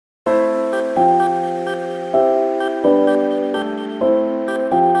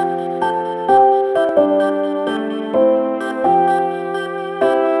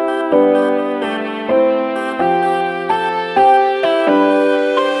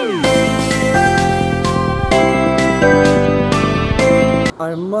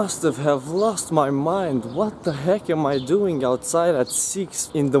I must have lost my mind. What the heck am I doing outside at 6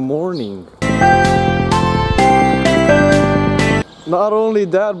 in the morning? Not only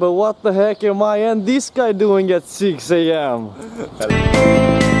that, but what the heck am I and this guy doing at 6 AM?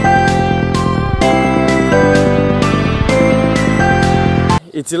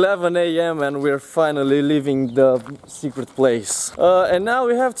 It's 11 AM and we're finally leaving the secret place. And now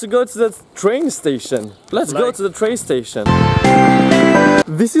we have to go to the train station. Let's go to the train station.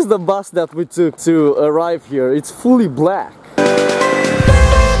 This is the bus that we took to arrive here. It's fully black.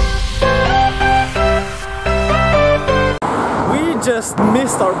 Just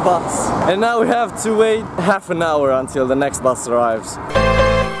missed our bus and now we have to wait half an hour until the next bus arrives.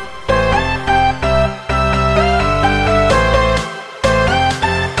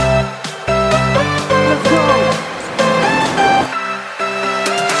 Let's go!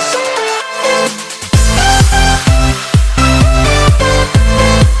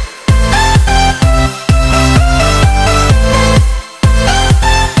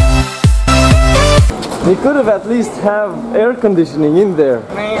 They could have at least have air conditioning in there.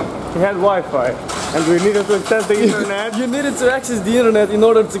 We had Wi-Fi and we needed to access the internet. You needed to access the internet in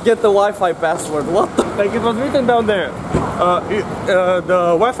order to get the Wi-Fi password. What the? Like it was written down there. The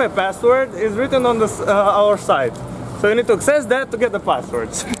Wi-Fi password is written on our side. So you need to access that to get the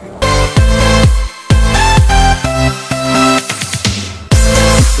passwords.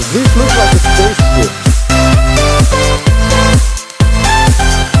 This looks like a spaceship.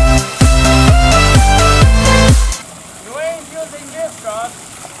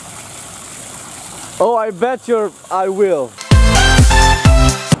 Oh, I bet I will.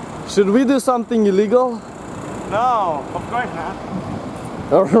 Should we do something illegal? No, of course not.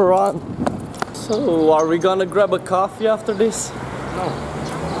 Or run. So, are we gonna grab a coffee after this? No.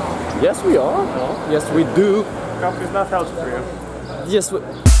 Yes, we are. No. Yes, we do. Coffee is not healthy for you. Yes, we...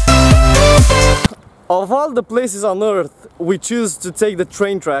 Of all the places on earth, we choose to take the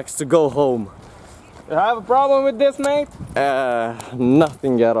train tracks to go home. You have a problem with this, mate?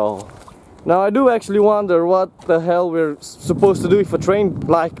 Nothing at all. Now I do actually wonder what the hell we're supposed to do if a train,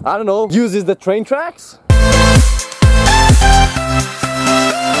 like, I don't know, uses the train tracks?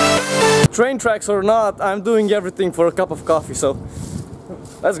 Train tracks or not, I'm doing everything for a cup of coffee, so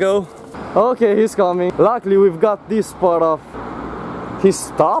let's go. Okay, he's coming. Luckily we've got this part off. He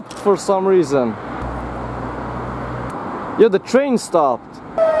stopped for some reason. Yeah, the train stopped.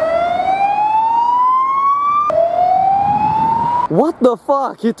 What the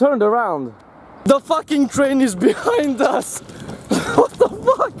fuck? He turned around. The fucking train is behind us. What the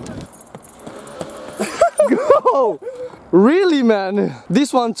fuck? Go! Really, man?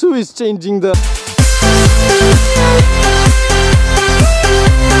 This one too is changing the...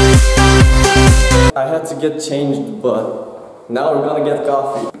 I had to get changed, but now we're gonna get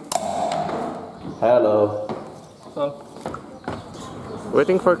coffee. Hello. Oh.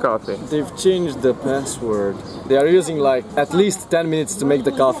 Waiting for coffee. They've changed the password. They are using like at least 10 minutes to make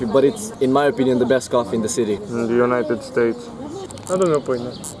the coffee, but it's, in my opinion, the best coffee in the city. In the United States. I don't know, point.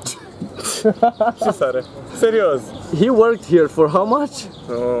 Serious. He worked here for how much?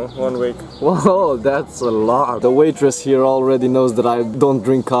 Oh, 1 week. Whoa, that's a lot. The waitress here already knows that I don't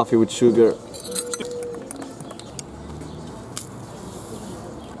drink coffee with sugar.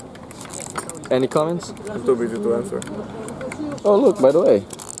 Any comments? I'm too busy to answer. Oh look, by the way.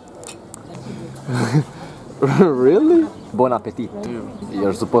 Really? Bon appetit.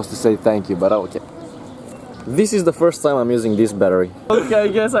 You're supposed to say thank you, but okay. This is the first time I'm using this battery. Okay, I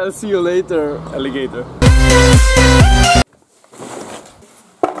guess I'll see you later, alligator.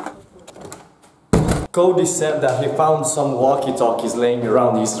 Cody said that he found some walkie-talkies laying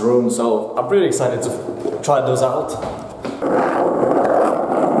around his room, so I'm pretty excited to try those out.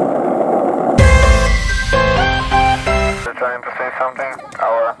 Trying to say something?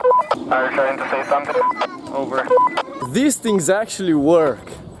 Or are you trying to say something? Over. These things actually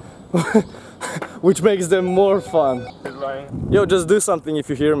work, which makes them more fun. He's lying. Yo, just do something if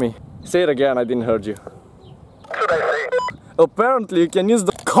you hear me. Say it again, I didn't hear you. What should I say? Apparently you can use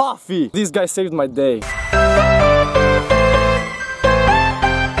the coffee. This guy saved my day.